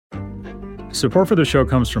Support for the show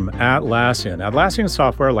comes from Atlassian. Atlassian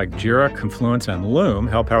software like Jira, Confluence, and Loom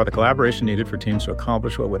help power the collaboration needed for teams to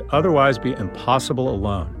accomplish what would otherwise be impossible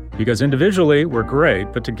alone. Because individually, we're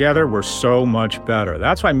great, but together, we're so much better.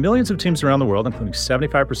 That's why millions of teams around the world, including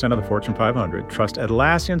 75% of the Fortune 500, trust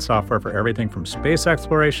Atlassian software for everything from space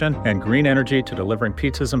exploration and green energy to delivering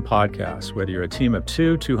pizzas and podcasts. Whether you're a team of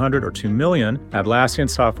 2, 200, or 2 million, Atlassian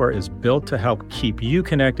software is built to help keep you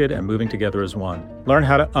connected and moving together as one. Learn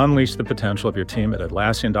how to unleash the potential of your team at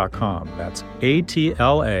Atlassian.com. That's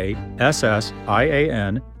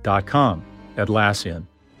Atlassian.com. Atlassian.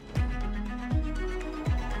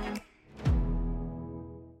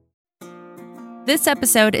 This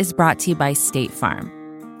episode is brought to you by State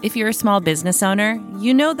Farm. If you're a small business owner,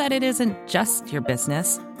 you know that it isn't just your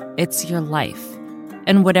business, it's your life.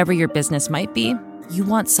 And whatever your business might be, you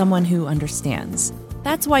want someone who understands.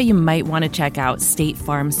 That's why you might want to check out State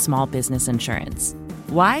Farm's small business insurance.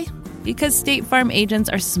 Why? Because State Farm agents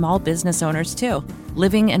are small business owners too,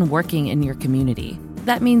 living and working in your community.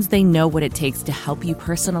 That means they know what it takes to help you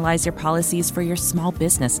personalize your policies for your small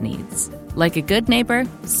business needs. Like a good neighbor,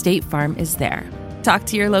 State Farm is there. Talk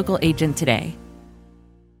to your local agent today.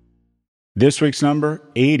 This week's number,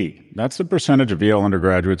 80. That's the percentage of Yale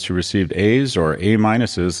undergraduates who received A's or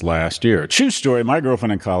A-minuses last year. True story, my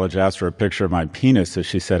girlfriend in college asked for a picture of my penis as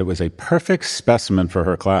she said it was a perfect specimen for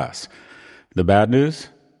her class. The bad news?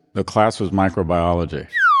 The class was microbiology.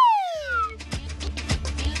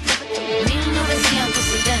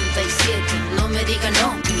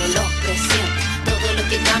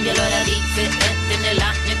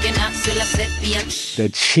 The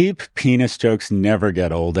cheap penis jokes never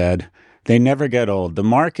get old, Ed. They never get old. The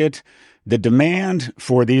market, the demand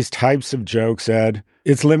for these types of jokes, Ed,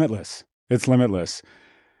 it's limitless. It's limitless.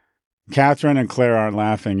 Catherine and Claire aren't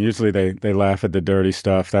laughing. Usually they laugh at the dirty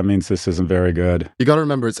stuff. That means this isn't very good. You got to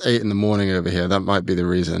remember it's 8 in the morning over here. That might be the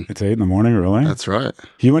reason. It's 8 in the morning, really? That's right.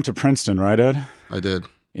 You went to Princeton, right, Ed? I did.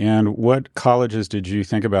 And what colleges did you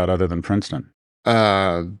think about other than Princeton?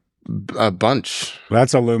 A bunch.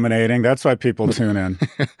 That's illuminating. That's why people tune in.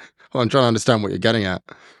 Well, I'm trying to understand what you're getting at.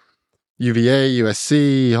 UVA,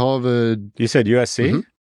 USC, Harvard. You said USC? Mm-hmm.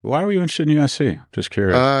 Why were you interested in USC? Just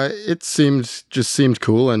curious. It seemed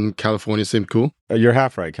cool, and California seemed cool. You're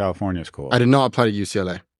half right. California's cool. I did not apply to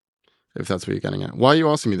UCLA, if that's what you're getting at. Why are you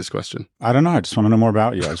asking me this question? I don't know. I just want to know more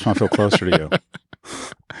about you. I just want to feel closer to you.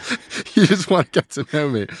 You just want to get to know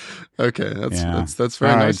me. Okay, that's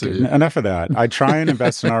very nice of you. Enough of that. I try and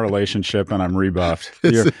invest in our relationship, and I'm rebuffed.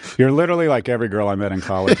 You're literally like every girl I met in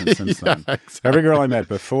college and since then. Exactly. Every girl I met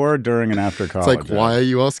before, during, and after college. It's like, why are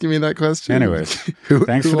you asking me that question? Anyways,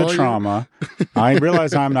 thanks for the trauma. I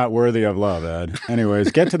realize I'm not worthy of love, Ed.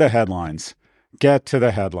 Anyways, get to the headlines.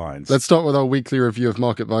 Let's start with our weekly review of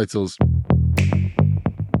Market Vitals.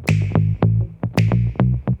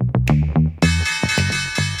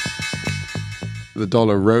 The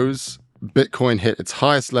dollar rose, Bitcoin hit its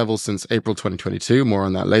highest level since April 2022, more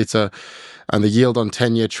on that later, and the yield on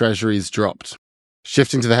 10-year treasuries dropped.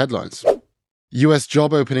 Shifting to the headlines. US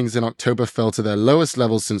job openings in October fell to their lowest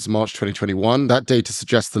levels since March 2021. That data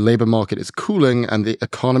suggests the labor market is cooling and the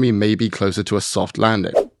economy may be closer to a soft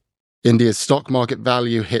landing. India's stock market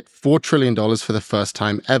value hit $4 trillion for the first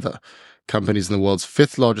time ever. Companies in the world's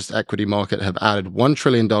fifth largest equity market have added $1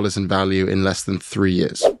 trillion in value in less than 3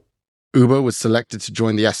 years. Uber was selected to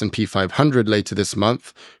join the S&P 500 later this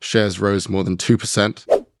month. Shares rose more than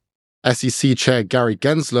 2%. SEC Chair Gary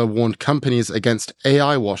Gensler warned companies against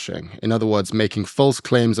AI washing, in other words, making false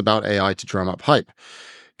claims about AI to drum up hype.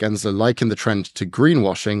 Gensler likened the trend to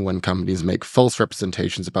greenwashing when companies make false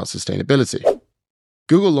representations about sustainability.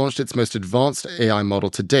 Google launched its most advanced AI model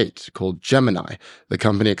to date, called Gemini. The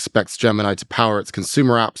company expects Gemini to power its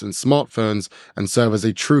consumer apps and smartphones and serve as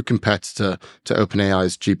a true competitor to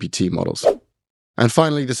OpenAI's GPT models. And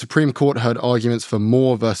finally, the Supreme Court heard arguments for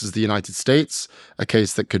Moore versus the United States, a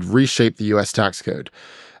case that could reshape the US tax code.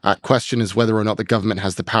 At question is whether or not the government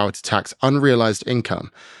has the power to tax unrealized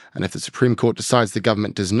income. And if the Supreme Court decides the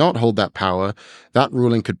government does not hold that power, that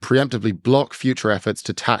ruling could preemptively block future efforts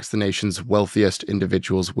to tax the nation's wealthiest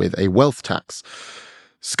individuals with a wealth tax.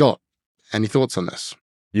 Scott, any thoughts on this?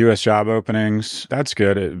 U.S. job openings, that's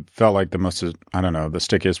good. It felt like the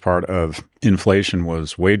stickiest part of inflation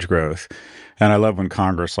was wage growth. And I love when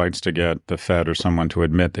Congress likes to get the Fed or someone to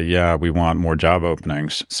admit that, we want more job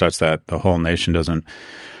openings, such that the whole nation doesn't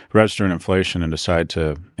register in inflation and decide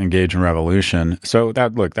to engage in revolution. So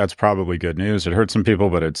that's probably good news. It hurts some people,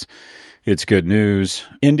 but it's good news.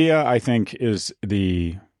 India, I think, is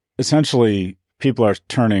essentially people are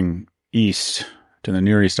turning east to the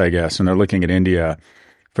Near East, I guess, and they're looking at India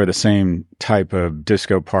for the same type of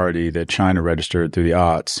disco party that China registered through the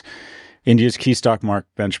aughts. India's key stock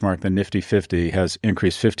benchmark, the Nifty 50, has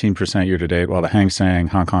increased 15% year to date, while the Hang Seng,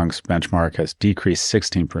 Hong Kong's benchmark, has decreased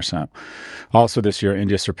 16%. Also this year,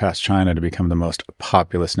 India surpassed China to become the most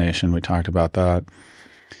populous nation. We talked about that.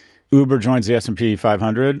 Uber joins the S&P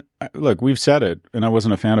 500. Look, we've said it, and I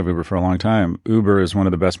wasn't a fan of Uber for a long time. Uber is one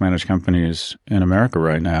of the best managed companies in America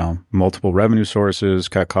right now. Multiple revenue sources,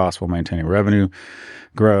 cut costs while maintaining revenue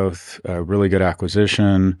growth, really good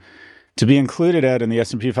acquisition. To be included in the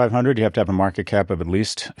S&P 500, you have to have a market cap of at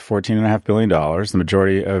least $14.5 billion. The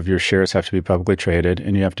majority of your shares have to be publicly traded,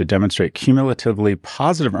 and you have to demonstrate cumulatively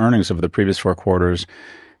positive earnings over the previous 4 quarters,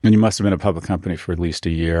 and you must have been a public company for at least a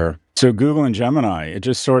year. So Google and Gemini,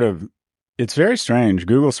 it's very strange.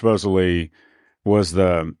 Google supposedly was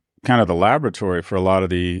the kind of the laboratory for a lot of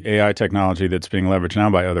the AI technology that's being leveraged now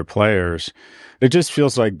by other players. It just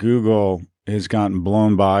feels like Google has gotten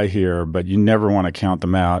blown by here, but you never want to count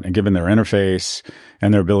them out. And given their interface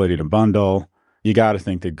and their ability to bundle, you got to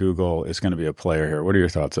think that Google is going to be a player here. What are your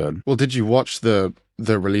thoughts, Ed? Well, did you watch the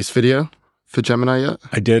release video for Gemini yet?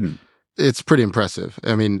 I didn't. It's pretty impressive.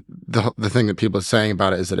 I mean, the thing that people are saying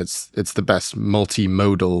about it is that it's the best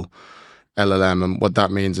multimodal LLM, and what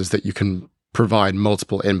that means is that you can provide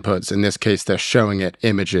multiple inputs. In this case, they're showing it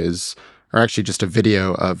images, or actually just a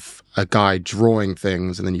video of a guy drawing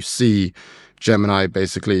things, and then you see Gemini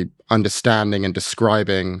basically understanding and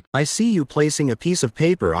describing. I see you placing a piece of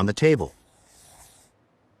paper on the table.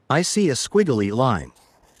 I see a squiggly line.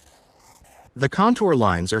 The contour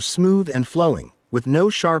lines are smooth and flowing, with no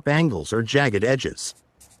sharp angles or jagged edges.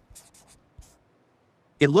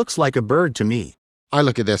 It looks like a bird to me. I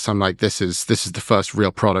look at this, I'm like, this is the first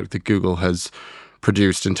real product that Google has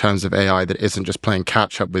produced in terms of AI that isn't just playing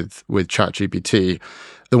catch up with ChatGPT.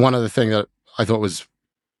 The one other thing that I thought was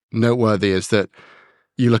noteworthy is that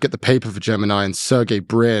you look at the paper for Gemini, and Sergey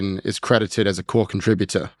Brin is credited as a core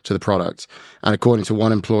contributor to the product. And according to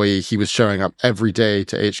one employee, he was showing up every day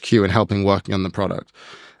to HQ and helping working on the product.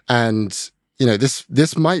 And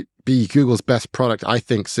this might be Google's best product, I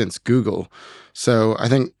think, since Google. So I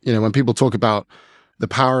think, when people talk about the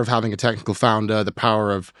power of having a technical founder, the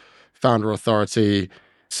power of founder authority,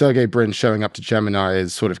 Sergey Brin showing up to Gemini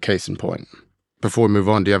is sort of case in point. Before we move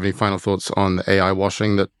on, do you have any final thoughts on the AI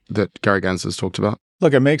washing that Gary Gensler has talked about?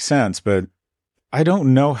 Look, it makes sense, but I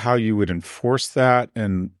don't know how you would enforce that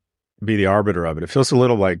and be the arbiter of it. It feels a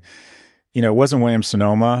little like, it wasn't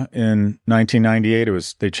Williams-Sonoma in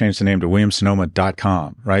 1998. They changed the name to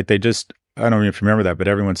williamssonoma.com, right? I don't know if you remember that, but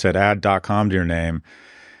everyone said add.com to your name,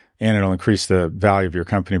 and it'll increase the value of your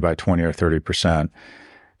company by 20 or 30%.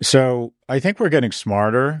 So I think we're getting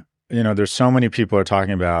smarter. There's so many people are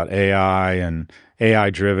talking about AI and AI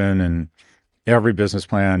driven, and every business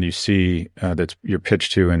plan you see that you're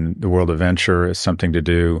pitched to in the world of venture is something to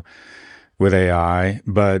do with AI.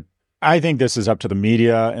 But I think this is up to the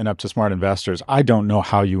media and up to smart investors. I don't know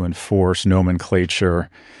how you enforce nomenclature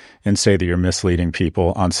and say that you're misleading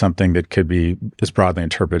people on something that could be as broadly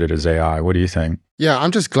interpreted as AI. What do you think? Yeah,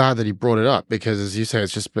 I'm just glad that he brought it up because, as you say,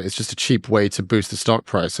 it's just a cheap way to boost the stock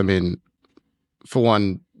price. I mean, for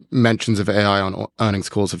one, mentions of AI on earnings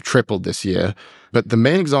calls have tripled this year. But the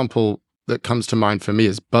main example that comes to mind for me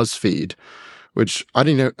is BuzzFeed, which I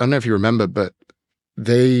don't know if you remember, but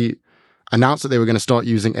they announced that they were going to start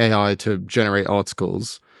using AI to generate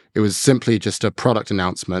articles. It was simply just a product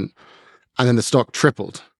announcement. And then the stock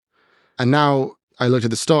tripled. And now I looked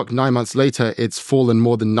at the stock 9 months later, it's fallen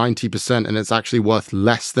more than 90%, and it's actually worth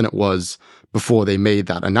less than it was before they made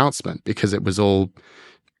that announcement because it was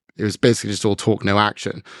basically just all talk, no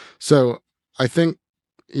action. So I think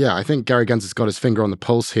Gary Gensler's got his finger on the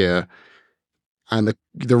pulse here. And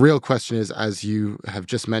the real question is, as you have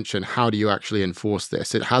just mentioned, how do you actually enforce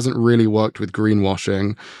this? It hasn't really worked with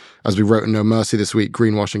greenwashing. As we wrote in No Mercy this week,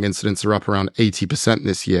 greenwashing incidents are up around 80%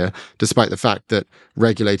 this year, despite the fact that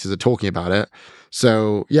regulators are talking about it.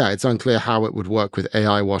 So yeah, it's unclear how it would work with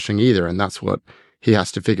AI washing either. And that's what he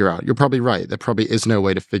has to figure out. You're probably right. There probably is no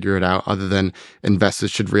way to figure it out other than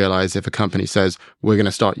investors should realize if a company says, we're going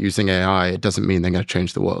to start using AI, it doesn't mean they're going to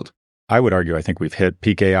change the world. I would argue, I think we've hit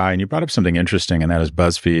peak AI. And you brought up something interesting, and that is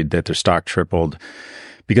BuzzFeed, that their stock tripled.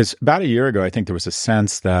 Because about a year ago, I think there was a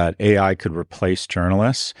sense that AI could replace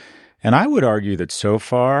journalists. And I would argue that so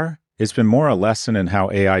far, it's been more a lesson in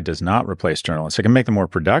how AI does not replace journalists. It can make them more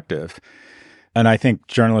productive. And I think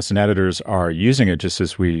journalists and editors are using it, just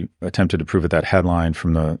as we attempted to prove with that headline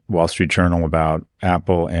from the Wall Street Journal about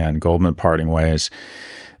Apple and Goldman parting ways.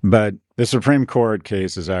 But the Supreme Court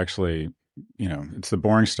case is actually it's the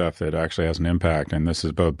boring stuff that actually has an impact. And this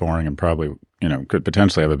is both boring and probably, could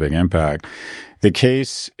potentially have a big impact. The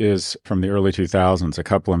case is from the early 2000s. A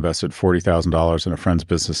couple invested $40,000 in a friend's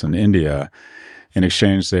business in India. In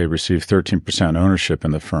exchange, they received 13% ownership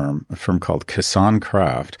in the firm, a firm called Kisan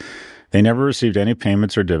Craft. They never received any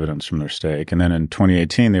payments or dividends from their stake. And then in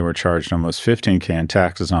 2018, they were charged almost $15,000 in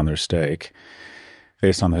taxes on their stake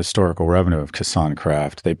based on the historical revenue of Kisan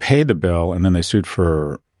Craft. They paid the bill, and then they sued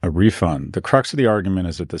for a refund. The crux of the argument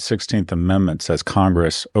is that the 16th Amendment says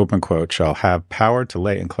Congress, open quote, shall have power to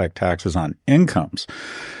lay and collect taxes on incomes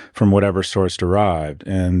from whatever source derived.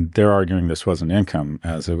 And they're arguing this wasn't income,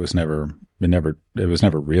 as it was never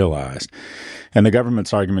realized. And the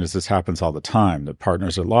government's argument is this happens all the time. The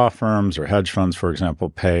partners at law firms or hedge funds, for example,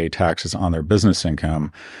 pay taxes on their business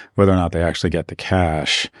income, whether or not they actually get the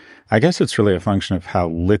cash. I guess it's really a function of how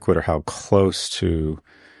liquid or how close to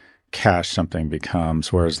cash something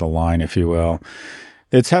becomes. Where's the line, if you will?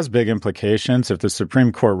 It has big implications. If the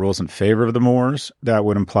Supreme Court rules in favor of the Moors, that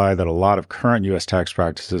would imply that a lot of current U.S. tax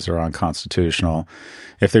practices are unconstitutional.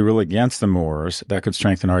 If they rule against the Moors, that could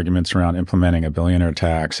strengthen arguments around implementing a billionaire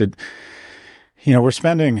tax. We're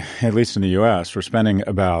spending, at least in the U.S., we're spending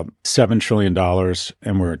about $7 trillion,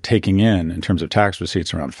 and we're taking in terms of tax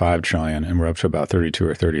receipts, around $5 trillion, and we're up to about 32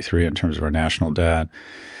 or 33 in terms of our national debt.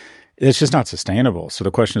 It's just not sustainable. So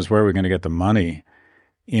the question is, where are we going to get the money?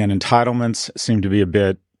 And entitlements seem to be a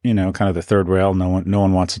bit, kind of the third rail. No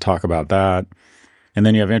one wants to talk about that. And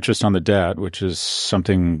then you have interest on the debt, which is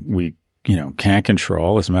something we, can't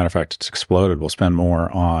control. As a matter of fact, it's exploded. We'll spend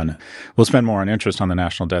more on interest on the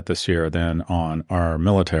national debt this year than on our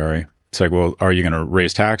military. It's like, well, are you going to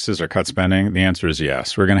raise taxes or cut spending? The answer is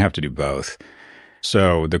yes. We're going to have to do both.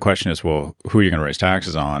 So the question is, well, who are you going to raise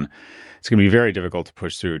taxes on? It's going to be very difficult to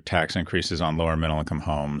push through tax increases on lower middle income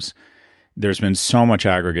homes. There's been so much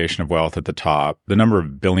aggregation of wealth at the top. The number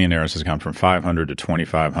of billionaires has gone from 500 to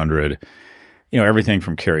 2,500. Everything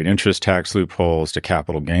from carried interest tax loopholes to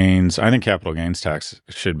capital gains. I think capital gains tax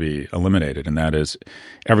should be eliminated, and that is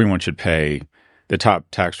everyone should pay. The top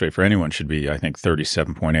tax rate for anyone should be, I think,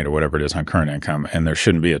 37.8 or whatever it is on current income, and there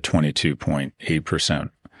shouldn't be a 22.8%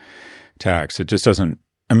 tax. It just doesn't.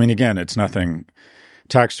 Again, it's nothing.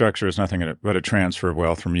 Tax structure is nothing but a transfer of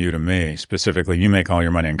wealth from you to me. Specifically, you make all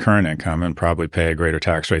your money in current income and probably pay a greater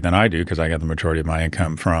tax rate than I do because I get the majority of my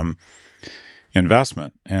income from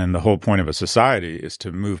investment. And the whole point of a society is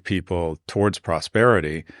to move people towards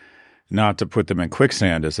prosperity, not to put them in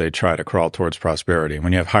quicksand as they try to crawl towards prosperity.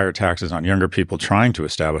 When you have higher taxes on younger people trying to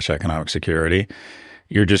establish economic security,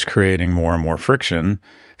 you're just creating more and more friction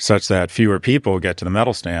such that fewer people get to the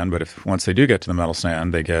medal stand. But once they do get to the medal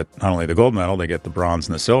stand, they get not only the gold medal, they get the bronze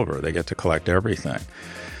and the silver. They get to collect everything.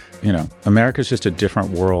 America's just a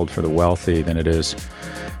different world for the wealthy than it is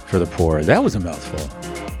for the poor. That was a mouthful.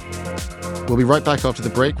 We'll be right back after the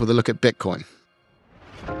break with a look at Bitcoin.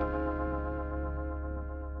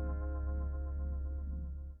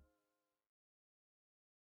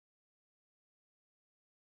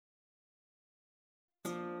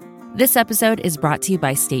 This episode is brought to you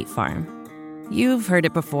by State Farm. You've heard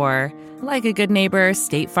it before. Like a good neighbor,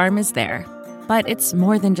 State Farm is there. But it's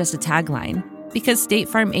more than just a tagline, because State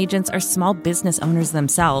Farm agents are small business owners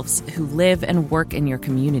themselves who live and work in your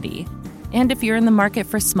community. And if you're in the market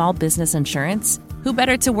for small business insurance, who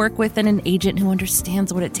better to work with than an agent who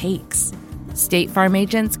understands what it takes? State Farm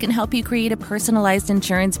agents can help you create a personalized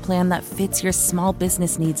insurance plan that fits your small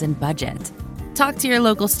business needs and budget. Talk to your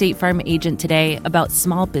local State Farm agent today about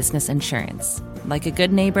small business insurance. Like a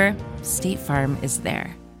good neighbor, State Farm is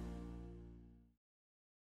there.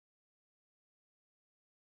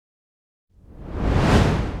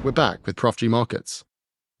 We're back with Prof G Markets.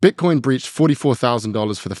 Bitcoin breached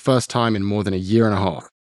 $44,000 for the first time in more than a year and a half.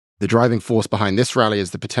 The driving force behind this rally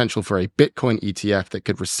is the potential for a Bitcoin ETF that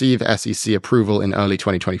could receive SEC approval in early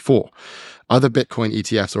 2024. Other Bitcoin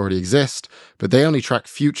ETFs already exist, but they only track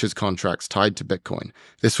futures contracts tied to Bitcoin.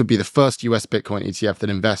 This would be the first US Bitcoin ETF that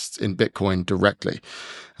invests in Bitcoin directly.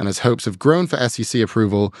 And as hopes have grown for SEC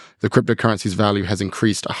approval, the cryptocurrency's value has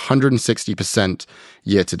increased 160%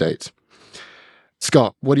 year to date.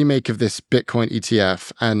 Scott, what do you make of this Bitcoin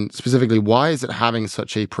ETF? And specifically, why is it having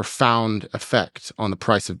such a profound effect on the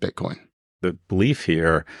price of Bitcoin? The belief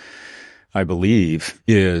here, I believe,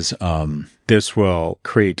 is this will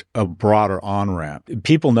create a broader on-ramp.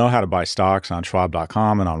 People know how to buy stocks on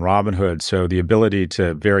Schwab.com and on Robinhood, so the ability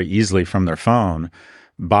to very easily from their phone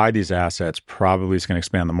buy these assets probably is going to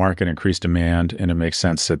expand the market, increase demand, and it makes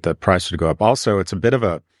sense that the price would go up. Also, it's a bit of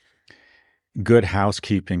a good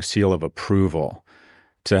housekeeping seal of approval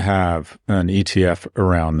to have an ETF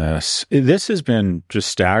around this. This has been just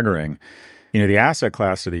staggering. The asset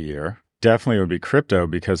class of the year definitely would be crypto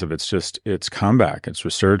because of its comeback, its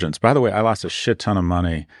resurgence. By the way, I lost a shit ton of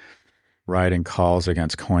money writing calls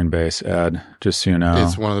against Coinbase, Ed, just so you know.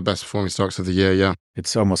 It's one of the best performing stocks of the year, yeah. I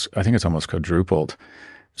think it's almost quadrupled.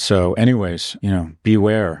 So anyways,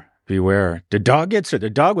 beware. The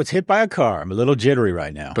dog was hit by a car. I'm a little jittery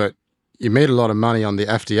right now. But you made a lot of money on the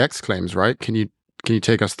FTX claims, right? Can you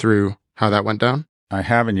take us through how that went down? I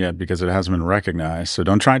haven't yet because it hasn't been recognized. So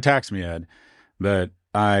don't try and tax me, Ed. But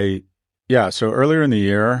so earlier in the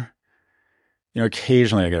year,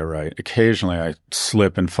 occasionally I get it right. Occasionally I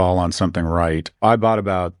slip and fall on something right. I bought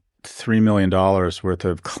about $3 million worth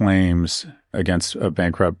of claims against a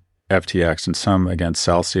bankrupt FTX and some against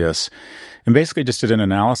Celsius, and basically just did an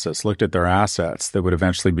analysis, looked at their assets that would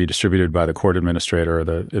eventually be distributed by the court administrator or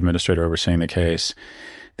the administrator overseeing the case.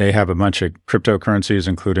 They have a bunch of cryptocurrencies,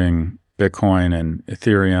 including Bitcoin and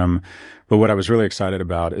Ethereum. But what I was really excited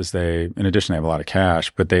about is in addition, they have a lot of cash,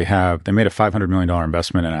 but they made a $500 million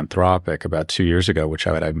investment in Anthropic about 2 years ago, which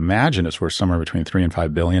I would imagine is worth somewhere between $3 and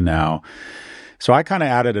 $5 billion now. So I kind of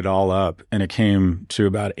added it all up, and it came to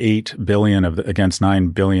about $8 billion against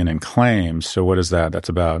 $9 billion in claims. So what is that? That's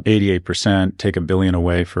about 88%. Take $1 billion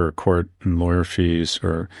away for court and lawyer fees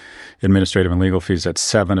or administrative and legal fees. That's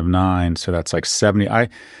 7 of 9. So that's like 70.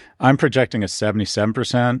 I'm projecting a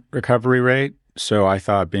 77% recovery rate. So I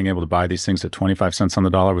thought being able to buy these things at 25 cents on the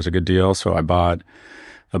dollar was a good deal. So I bought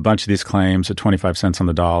a bunch of these claims at 25 cents on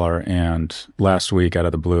the dollar. And last week, out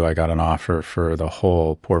of the blue, I got an offer for the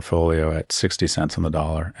whole portfolio at 60 cents on the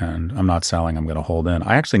dollar. And I'm not selling. I'm going to hold in.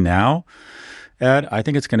 I actually now, Ed, I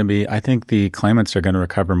think the claimants are going to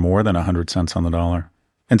recover more than 100 cents on the dollar.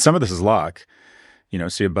 And some of this is luck.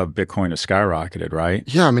 See above Bitcoin has skyrocketed, right?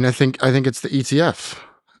 Yeah, I mean, I think it's the ETF.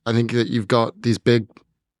 I think that you've got these big,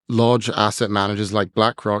 large asset managers like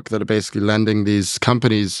BlackRock that are basically lending these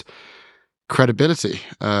companies credibility,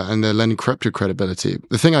 and they're lending crypto credibility.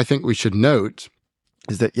 The thing I think we should note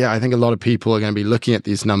is that, I think a lot of people are going to be looking at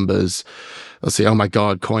these numbers. They'll say, oh my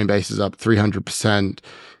God, Coinbase is up 300%,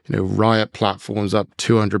 Riot Platforms up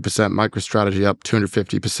 200%, MicroStrategy up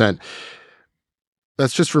 250%.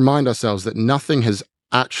 Let's just remind ourselves that nothing has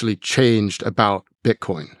actually changed about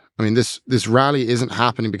Bitcoin. I mean, this rally isn't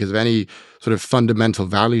happening because of any sort of fundamental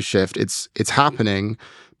value shift. It's happening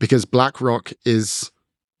because BlackRock is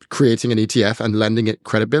creating an ETF and lending it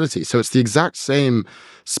credibility. So it's the exact same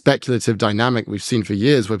speculative dynamic we've seen for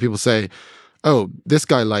years where people say, oh, this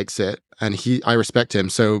guy likes it and I respect him,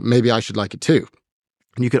 so maybe I should like it too.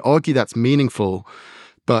 And you could argue that's meaningful,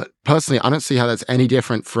 but personally, I don't see how that's any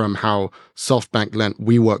different from how SoftBank lent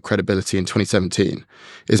WeWork credibility in 2017.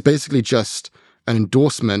 It's basically just an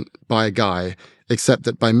endorsement by a guy, except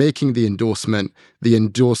that by making the endorsement, the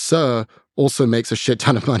endorser also makes a shit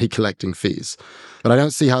ton of money collecting fees. But I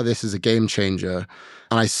don't see how this is a game changer,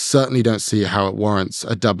 and I certainly don't see how it warrants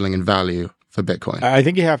a doubling in value for Bitcoin. I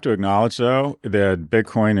think you have to acknowledge, though, that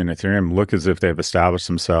Bitcoin and Ethereum look as if they've established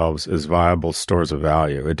themselves as viable stores of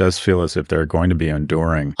value. It does feel as if they're going to be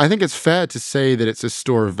enduring. I think it's fair to say that it's a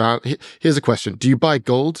store of value. Here's a question. Do you buy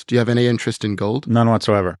gold? Do you have any interest in gold? None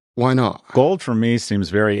whatsoever. Why not? Gold for me seems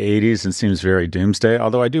very 80s and seems very doomsday,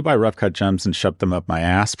 although I do buy rough cut gems and shove them up my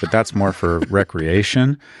ass, but that's more for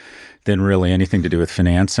recreation than really anything to do with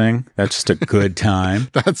financing. That's just a good time.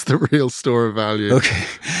 That's the real store of value. Okay.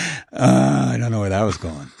 I don't know where that was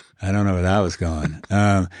going. I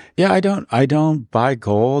don't buy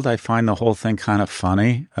gold. I find the whole thing kind of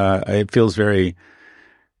funny. It feels very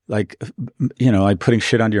like, like putting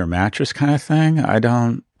shit under your mattress kind of thing.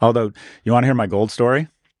 Although, you want to hear my gold story?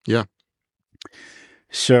 Yeah.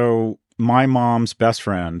 So my mom's best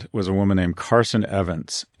friend was a woman named Carson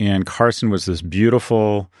Evans. And Carson was this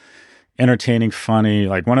beautiful, entertaining, funny,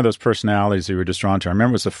 like one of those personalities you were just drawn to. I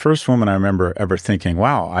remember it was the first woman I remember ever thinking,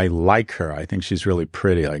 wow, I like her. I think she's really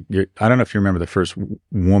pretty. I don't know if you remember the first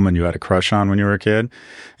woman you had a crush on when you were a kid.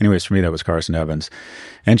 Anyways, for me, that was Carson Evans.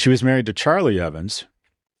 And she was married to Charlie Evans,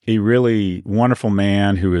 a really wonderful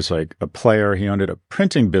man who was like a player. He owned a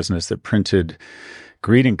printing business that printed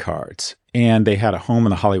greeting cards. And they had a home in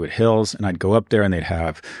the Hollywood Hills. And I'd go up there and they'd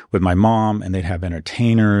have, with my mom, and they'd have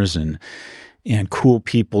entertainers and cool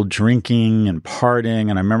people drinking and partying.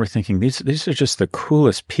 And I remember thinking, these are just the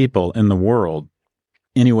coolest people in the world.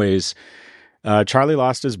 Anyways, Charlie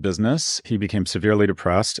lost his business. He became severely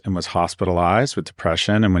depressed and was hospitalized with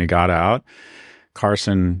depression. And when he got out,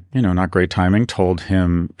 Carson, not great timing, told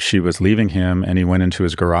him she was leaving him, and he went into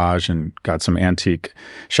his garage and got some antique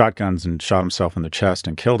shotguns and shot himself in the chest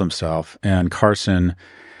and killed himself. And Carson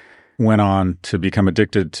went on to become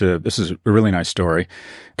addicted to, this is a really nice story.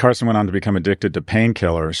 Carson went on to become addicted to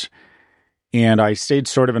painkillers. And I stayed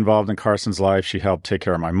sort of involved in Carson's life. She helped take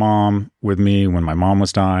care of my mom with me when my mom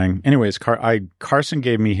was dying. Anyways, Carson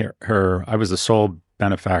gave me her, I was the sole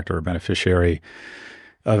benefactor or beneficiary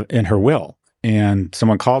in her will. And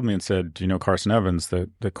someone called me and said, do you know Carson Evans?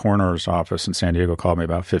 The coroner's office in San Diego called me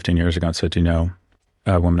about 15 years ago and said, do you know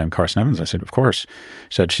a woman named Carson Evans? I said, of course.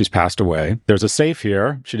 She said, she's passed away. There's a safe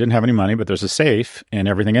here. She didn't have any money, but there's a safe and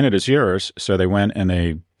everything in it is yours. So they went and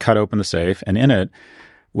they cut open the safe, and in it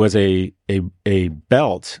was a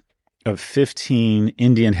belt of 15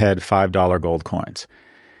 Indian head $5 gold coins.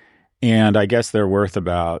 And I guess they're worth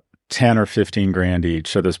about 10 or 15 grand each.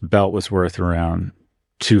 So this belt was worth around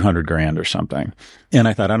 200 grand or something. And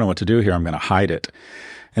I thought, I don't know what to do here. I'm going to hide it.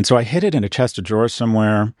 And so I hid it in a chest of drawers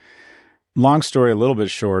somewhere. Long story, a little bit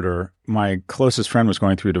shorter. My closest friend was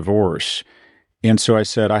going through a divorce. And so I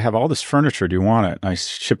said, I have all this furniture. Do you want it? And I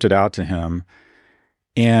shipped it out to him.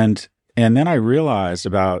 And then I realized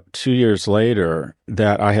about 2 years later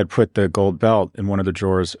that I had put the gold belt in one of the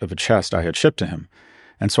drawers of a chest I had shipped to him.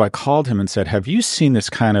 And so I called him and said, have you seen this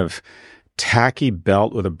kind of tacky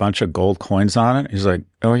belt with a bunch of gold coins on it? He's like,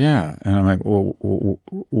 oh, yeah. And I'm like,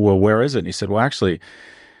 well, where is it? And he said, well, actually,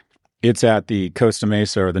 it's at the Costa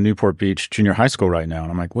Mesa or the Newport Beach Junior High School right now.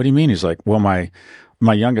 And I'm like, what do you mean? He's like, well, my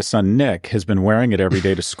youngest son, Nick, has been wearing it every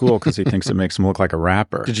day to school because he thinks it makes him look like a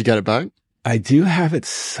rapper. Did you get it back? I do have it.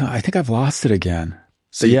 I think I've lost it again.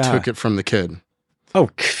 So you took it from the kid? Oh,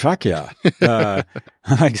 fuck yeah.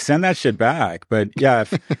 Like, send that shit back. But yeah,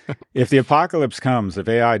 if the apocalypse comes, if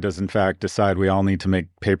AI does in fact decide we all need to make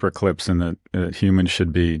paper clips and that humans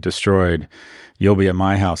should be destroyed, you'll be at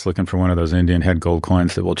my house looking for one of those Indian head gold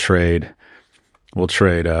coins that we'll trade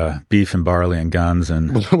beef and barley and guns.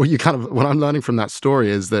 And what I'm learning from that story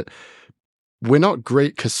is that we're not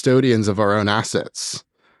great custodians of our own assets.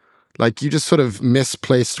 Like, you just sort of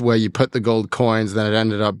misplaced where you put the gold coins, then it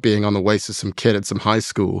ended up being on the waist of some kid at some high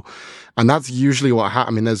school. And that's usually what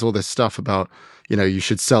happens. I mean, there's all this stuff about, you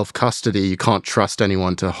should self-custody. You can't trust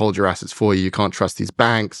anyone to hold your assets for you. You can't trust these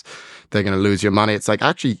banks. They're going to lose your money. It's like,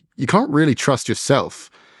 actually, you can't really trust yourself.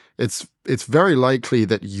 It's very likely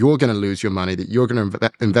that you're going to lose your money, that you're going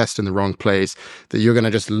to invest in the wrong place, that you're going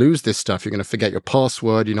to just lose this stuff. You're going to forget your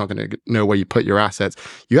password. You're not going to know where you put your assets.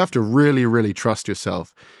 You have to really, really trust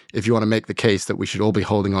yourself if you want to make the case that we should all be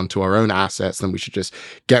holding on to our own assets, then we should just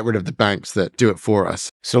get rid of the banks that do it for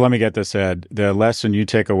us. So let me get this, Ed. The lesson you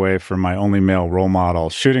take away from my only male role model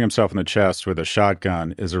shooting himself in the chest with a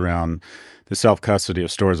shotgun is around the self-custody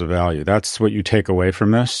of stores of value. That's what you take away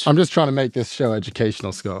from this? I'm just trying to make this show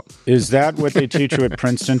educational, Scott. Is that what they teach you at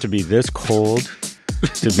Princeton, to be this cold?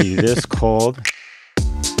 To be this cold?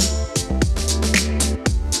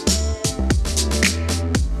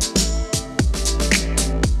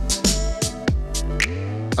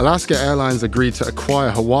 Alaska Airlines agreed to acquire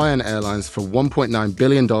Hawaiian Airlines for $1.9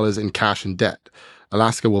 billion in cash and debt.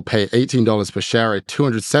 Alaska will pay $18 per share, a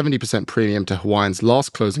 270% premium to Hawaiian's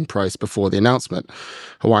last closing price before the announcement.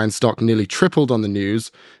 Hawaiian stock nearly tripled on the news,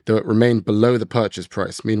 though it remained below the purchase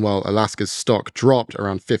price. Meanwhile, Alaska's stock dropped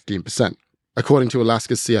around 15%. According to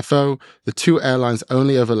Alaska's CFO, the two airlines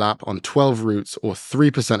only overlap on 12 routes, or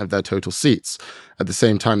 3% of their total seats. At the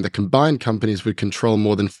same time, the combined companies would control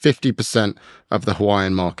more than 50% of the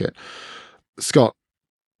Hawaiian market. Scott,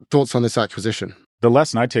 thoughts on this acquisition? The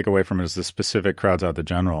lesson I take away from it is the specific crowds out the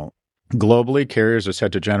general. Globally, carriers are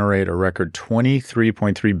set to generate a record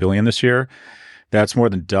 $23.3 billion this year. That's more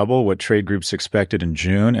than double what trade groups expected in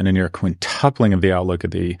June, and a near quintupling of the outlook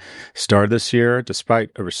at the start of this year.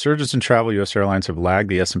 Despite a resurgence in travel, U.S. airlines have lagged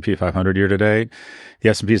the S&P 500 year to date. The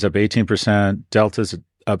S&P is up 18%, Delta's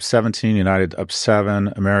up 17%, United up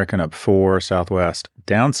 7%, American up 4%, Southwest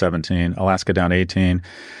down 17%, Alaska down 18%.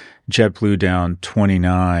 JetBlue down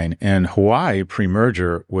 29%, and Hawaii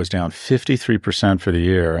pre-merger was down 53% for the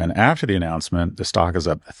year. And after the announcement, the stock is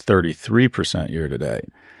up 33% year to date.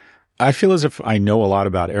 I feel as if I know a lot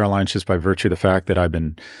about airlines just by virtue of the fact that I've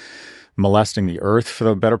been molesting the earth for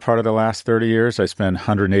the better part of the last 30 years. I spend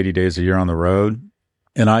 180 days a year on the road,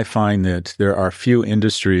 and I find that there are few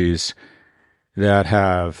industries that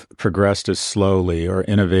have progressed as slowly or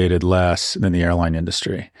innovated less than the airline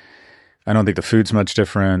industry. I don't think the food's much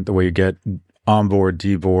different, the way you get onboard,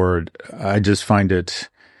 deboard. I just find it,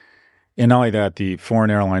 and not only that, the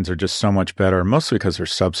foreign airlines are just so much better, mostly because they're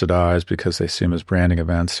subsidized, because they see them as branding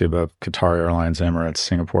events, see about Qatar Airlines, Emirates,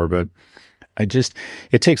 Singapore. But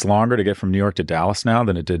it takes longer to get from New York to Dallas now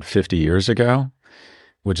than it did 50 years ago.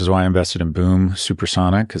 which is why I invested in Boom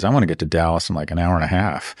Supersonic, because I want to get to Dallas in like an hour and a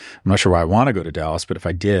half. I'm not sure why I want to go to Dallas, but if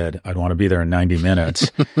I did, I'd want to be there in 90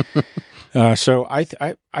 minutes. So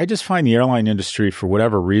I just find the airline industry, for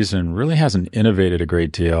whatever reason, really hasn't innovated a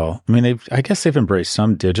great deal. I mean, I guess they've embraced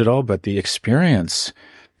some digital, but the experience,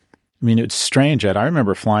 I mean, it's strange. Ed, I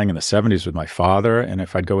remember flying in the 70s with my father, and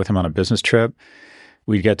if I'd go with him on a business trip,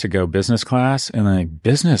 we'd get to go business class, and like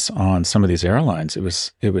business on some of these airlines, it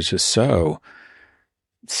was just so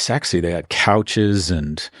sexy. They had couches,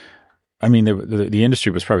 and I mean, the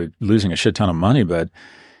industry was probably losing a shit ton of money, but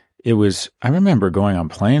I remember going on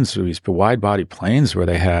planes, these wide body planes where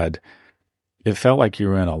it felt like you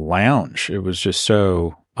were in a lounge. It was just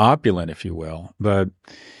so opulent, if you will. But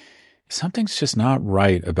something's just not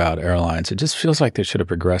right about airlines. It just feels like they should have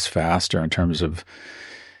progressed faster in terms of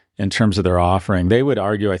their offering. They would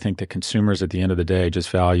argue, I think, that consumers at the end of the day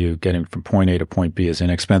just value getting from point A to point B as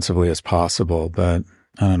inexpensively as possible. But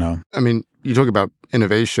I don't know. I mean, you talk about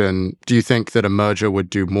innovation. Do you think that a merger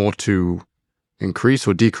would do more to increase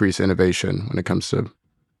or decrease innovation when it comes to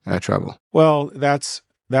air travel? Well, that's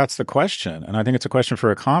the question. And I think it's a question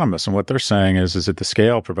for economists. And what they're saying is that the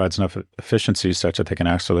scale provides enough efficiency such that they can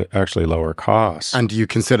actually lower costs. And do you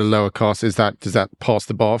consider lower costs? Does that pass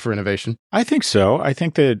the bar for innovation? I think so. I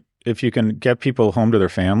think that if you can get people home to their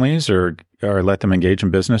families or let them engage in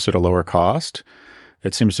business at a lower cost,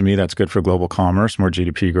 it seems to me that's good for global commerce, more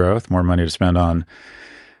GDP growth, more money to spend on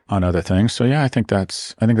other things. So yeah, I think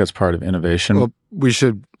that's part of innovation. Well, we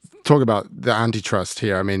should talk about the antitrust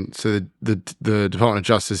here. I mean, so the Department of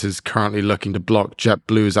Justice is currently looking to block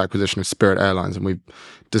JetBlue's acquisition of Spirit Airlines, and we've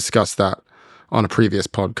discussed that on a previous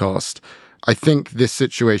podcast. I think this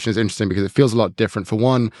situation is interesting because it feels a lot different. For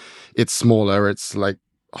one, it's smaller. It's like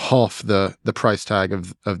half the price tag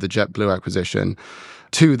of the JetBlue acquisition.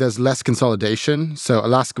 Two, there's less consolidation. So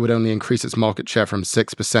Alaska would only increase its market share from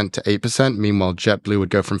 6% to 8%. Meanwhile, JetBlue would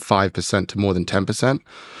go from 5% to more than 10%.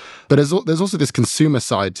 But there's also this consumer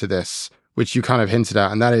side to this, which you kind of hinted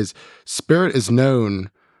at, and that is Spirit is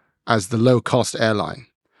known as the low-cost airline.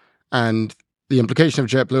 And the implication of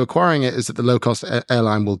JetBlue acquiring it is that the low-cost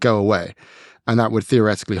airline will go away, and that would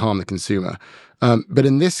theoretically harm the consumer. But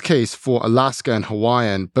in this case, for Alaska and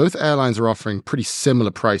Hawaiian, both airlines are offering pretty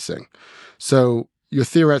similar pricing. So you're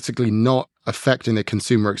theoretically not affecting the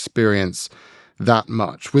consumer experience that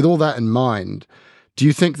much. With all that in mind, do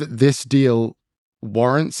you think that this deal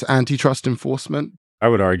warrants antitrust enforcement? I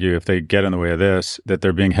would argue, if they get in the way of this, that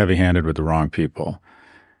they're being heavy-handed with the wrong people.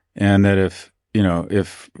 And that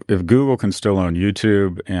if Google can still own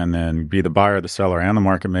YouTube and then be the buyer, the seller, and the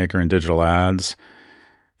market maker in digital ads,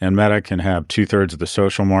 and Meta can have 2/3 of the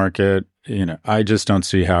social market, I just don't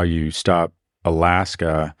see how you stop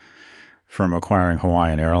Alaska from acquiring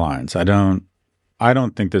Hawaiian Airlines. I don't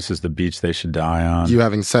think this is the beach they should die on. You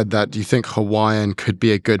having said that, do you think Hawaiian could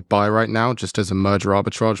be a good buy right now, just as a merger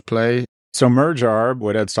arbitrage play? So merge arb,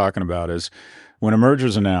 what Ed's talking about is when a merger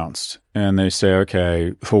is announced and they say,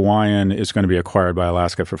 okay, Hawaiian is going to be acquired by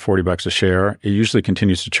Alaska for $40 a share, it usually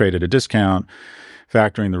continues to trade at a discount,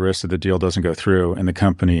 factoring the risk that the deal doesn't go through and the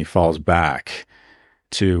company falls back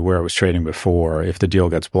to where it was trading before if the deal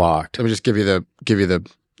gets blocked. Let me just give you the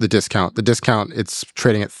discount. The discount, it's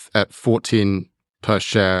trading at 14 per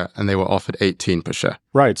share, and they were offered 18 per share.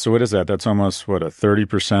 Right. So what is that? That's almost, a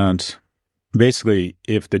 30%? Basically,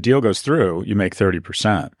 if the deal goes through, you make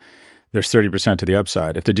 30%. There's 30% to the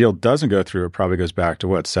upside. If the deal doesn't go through, it probably goes back to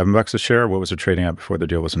what, $7 a share? What was it trading at before the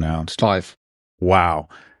deal was announced? 5. Wow.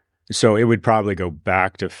 So it would probably go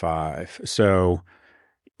back to 5. So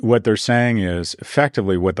what they're saying is,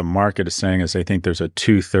 effectively what the market is saying is they think there's a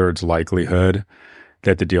 2/3 likelihood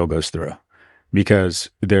that the deal goes through, because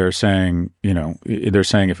they're saying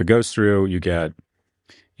if it goes through, you get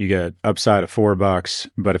upside of $4,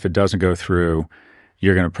 but if it doesn't go through,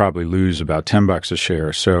 you're going to probably lose about $10 a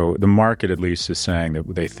share. So the market at least is saying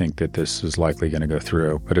that they think that this is likely going to go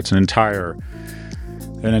through, but it's an entire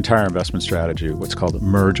investment strategy, what's called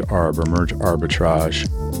merge arb or merge arbitrage.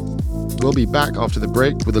 We'll be back after the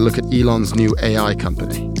break with a look at Elon's new AI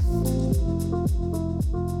company.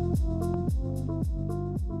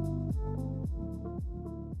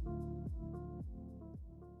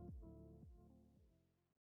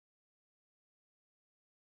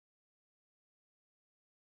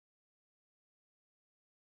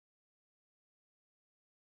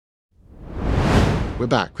 We're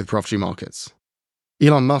back with Prof Markets.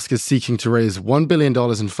 Elon Musk is seeking to raise $1 billion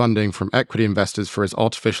in funding from equity investors for his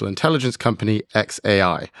artificial intelligence company,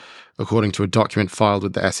 xAI. According to a document filed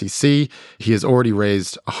with the SEC, he has already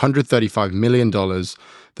raised $135 million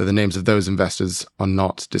though the names of those investors are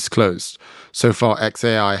not disclosed. So far,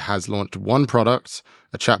 xAI has launched one product,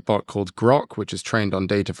 a chatbot called Grok, which is trained on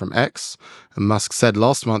data from X. And Musk said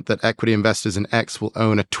last month that equity investors in X will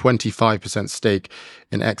own a 25% stake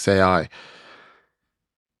in xAI.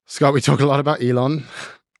 Scott, we talk a lot about Elon,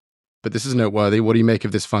 but this is noteworthy. What do you make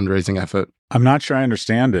of this fundraising effort? I'm not sure I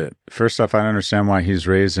understand it. First off, I don't understand why he's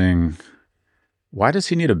raising. Why does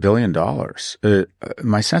he need $1 billion?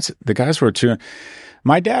 My sense, the guys were too.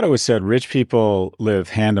 My dad always said rich people live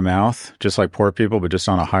hand to mouth, just like poor people, but just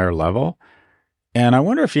on a higher level. And I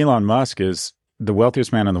wonder if Elon Musk is the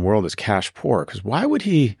wealthiest man in the world is cash poor. Because why would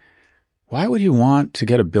he want to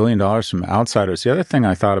get $1 billion from outsiders? The other thing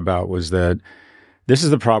I thought about was that this is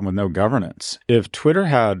the problem with no governance. If Twitter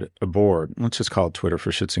had a board, let's just call it Twitter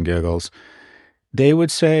for shits and giggles, they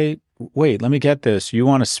would say, wait, let me get this. You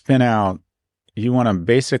want to spin out, you want to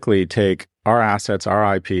basically take our assets,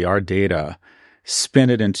 our IP, our data, spin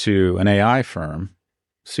it into an AI firm,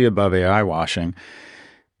 see above AI washing,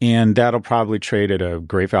 and that'll probably trade at a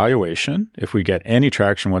great valuation if we get any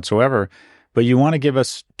traction whatsoever. But you want to give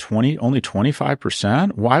us only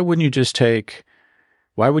 25%? Why wouldn't you just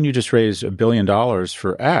raise $1 billion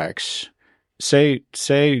for X? Say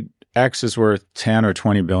X is worth 10 or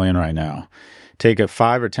 20 billion right now. Take a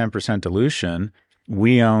 5 or 10% dilution.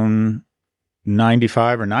 We own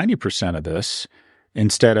 95 or 90% of this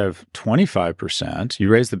instead of 25%. You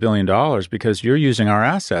raise the $1 billion because you're using our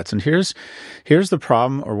assets. And here's the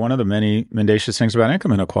problem, or one of the many mendacious things about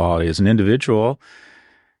income inequality is an individual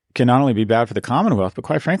can not only be bad for the Commonwealth, but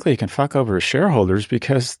quite frankly, he can fuck over his shareholders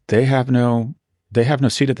because they have no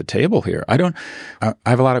seat at the table here. I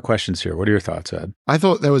have a lot of questions here. What are your thoughts, Ed? I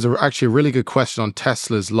thought there was actually a really good question on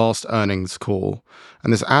Tesla's last earnings call.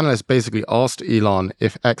 And this analyst basically asked Elon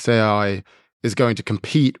if xAI is going to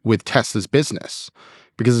compete with Tesla's business.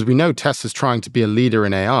 Because as we know, Tesla's trying to be a leader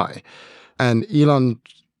in AI. And Elon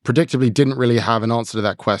predictably didn't really have an answer to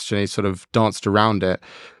that question. He sort of danced around it.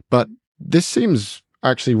 But this seems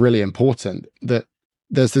actually really important, that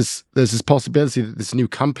there's this possibility that this new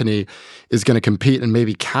company is going to compete and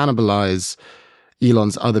maybe cannibalize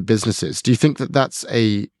Elon's other businesses. Do you think that that's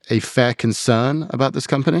a fair concern about this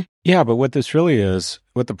company? Yeah, but what this really is,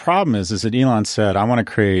 what the problem is that Elon said, I want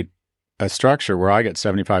to create a structure where I get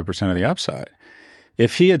 75% of the upside.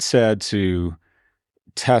 If he had said to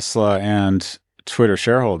Tesla and Twitter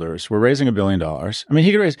shareholders, we're raising $1 billion. I mean,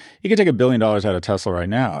 he could take $1 billion out of Tesla right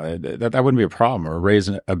now. That wouldn't be a problem. Or raise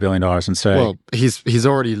 $1 billion and say, well, he's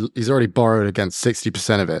already borrowed against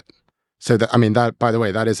 60% of it. So that, by the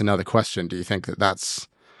way, that is another question. Do you think do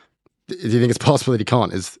you think it's possible that he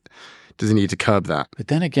can't? Does he need to curb that? But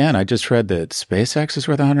then again, I just read that SpaceX is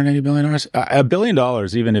worth $180 billion. $1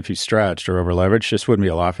 billion, even if you stretched or over leveraged, just wouldn't be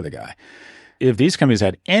a lot for the guy. If these companies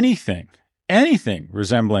had anything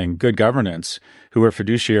resembling good governance, who are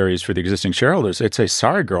fiduciaries for the existing shareholders, they'd say,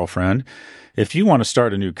 sorry, girlfriend, if you want to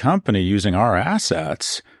start a new company using our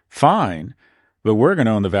assets, fine, but we're going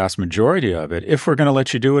to own the vast majority of it if we're going to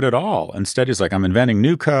let you do it at all. Instead, he's like, I'm inventing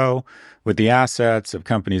NewCo with the assets of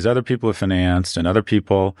companies other people have financed and other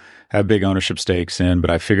people have big ownership stakes in,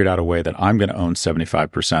 but I figured out a way that I'm going to own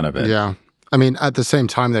 75% of it. Yeah. I mean, at the same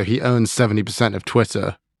time, though, he owns 70% of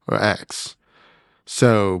Twitter or X.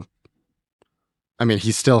 So, I mean,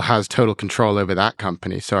 he still has total control over that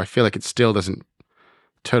company. So I feel like it still doesn't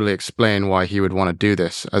totally explain why he would want to do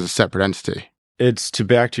this as a separate entity. It's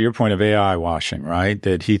back to your point of AI washing, right?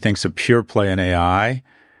 That he thinks a pure play in AI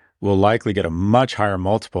will likely get a much higher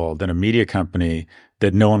multiple than a media company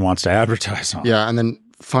that no one wants to advertise on. Yeah. And then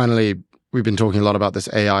finally, we've been talking a lot about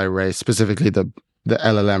this AI race, specifically the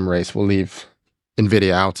LLM race. We'll leave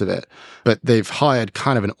NVIDIA out of it. But they've hired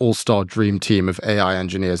kind of an all-star dream team of AI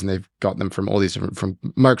engineers, and they've got them from all these different, from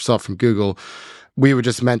Microsoft, from Google. We were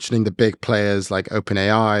just mentioning the big players like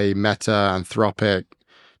OpenAI, Meta, Anthropic.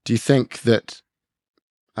 Do you think that,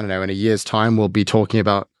 I don't know, in a year's time, we'll be talking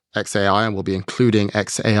about xAI and we'll be including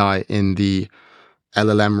xAI in the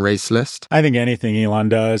LLM race list? I think anything Elon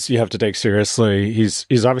does, you have to take seriously. He's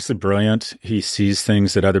obviously brilliant. He sees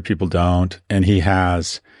things that other people don't, and he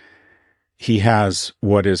has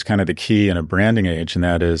what is kind of the key in a branding age, and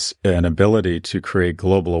that is an ability to create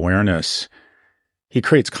global awareness. He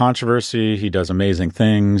creates controversy. He does amazing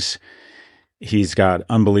things. He's got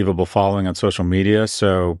unbelievable following on social media.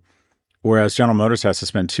 So whereas General Motors has to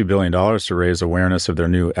spend $2 billion to raise awareness of their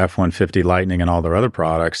new F-150 Lightning and all their other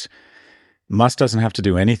products, Musk doesn't have to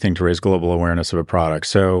do anything to raise global awareness of a product.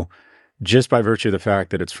 So just by virtue of the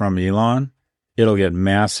fact that it's from Elon, it'll get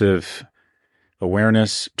massive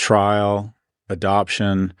awareness, trial,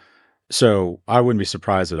 adoption. So I wouldn't be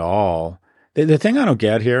surprised at all The thing I don't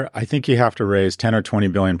get here, I think you have to raise 10 or 20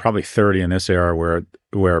 billion, probably 30 in this era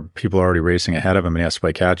where people are already racing ahead of him and he has to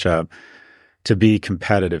play catch up to be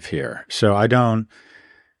competitive here. So I think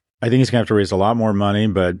he's going to have to raise a lot more money,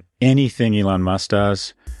 but anything Elon Musk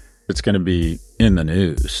does, it's going to be in the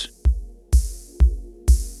news.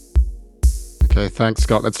 Okay, thanks,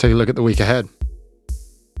 Scott. Let's take a look at the week ahead.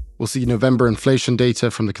 We'll see November inflation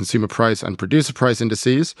data from the consumer price and producer price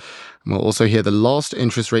indices. And we'll also hear the last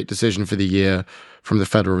interest rate decision for the year from the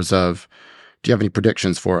Federal Reserve. Do you have any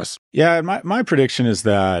predictions for us? Yeah, my prediction is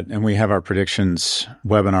that, and we have our predictions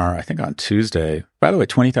webinar, I think on Tuesday. By the way,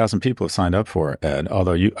 20,000 people have signed up for it, Ed,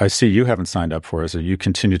 although I see you haven't signed up for it, so you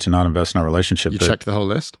continue to not invest in our relationship. You checked the whole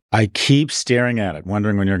list? I keep staring at it,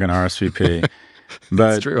 wondering when you're going to RSVP.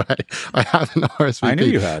 But it's true. I have an RSVP. I knew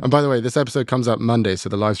you had. And by the way, this episode comes out Monday, so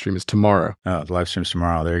the live stream is tomorrow. Oh, the live stream's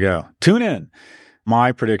tomorrow. There you go. Tune in.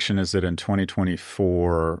 My prediction is that in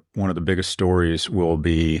 2024, one of the biggest stories will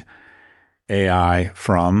be AI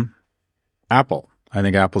from Apple. I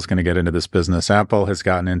think Apple's going to get into this business. Apple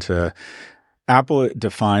defines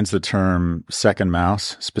the term second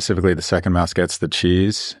mouse. Specifically, the second mouse gets the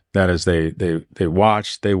cheese. That is, they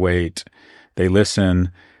watch, they wait, they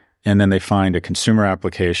listen, and then they find a consumer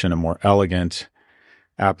application, a more elegant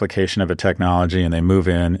application of a technology, and they move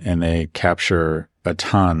in and they capture a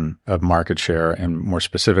ton of market share and more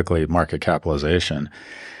specifically market capitalization.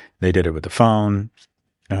 They did it with the phone.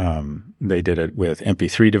 They did it with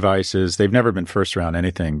MP3 devices. They've never been first around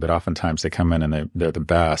anything, but oftentimes they come in and they're the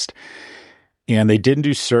best. And they didn't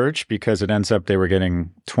do search because it ends up they were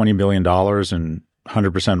getting $20 billion and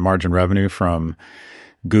 100% margin revenue from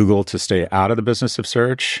Google to stay out of the business of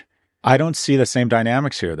search. I don't see the same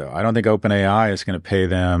dynamics here, though. I don't think OpenAI is going to pay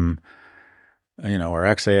them, or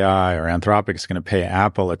xAI or Anthropic is going to pay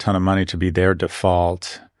Apple a ton of money to be their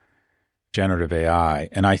default generative AI.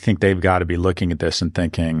 And I think they've got to be looking at this and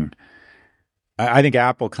thinking, I think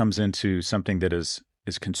Apple comes into something that is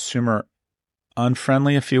consumer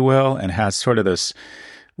unfriendly, if you will, and has sort of this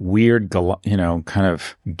weird, kind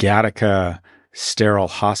of Gattaca sterile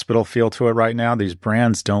hospital feel to it right now. These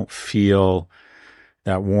brands don't feel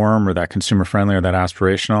that warm or that consumer friendly or that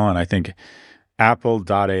aspirational. And I think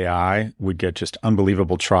Apple.ai would get just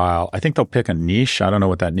unbelievable trial. I think they'll pick a niche. I don't know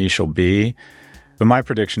what that niche will be. But my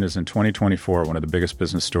prediction is in 2024, one of the biggest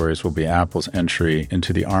business stories will be Apple's entry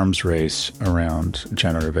into the arms race around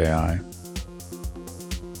generative AI.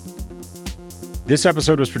 This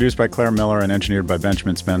episode was produced by Claire Miller and engineered by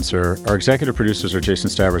Benjamin Spencer. Our executive producers are Jason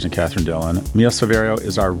Stavers and Catherine Dillon. Mia Silverio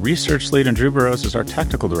is our research lead, and Drew Burrows is our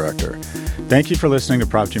technical director. Thank you for listening to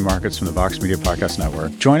Prop G Markets from the Vox Media Podcast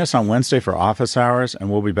Network. Join us on Wednesday for office hours,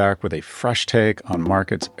 and we'll be back with a fresh take on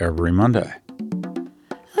markets every Monday.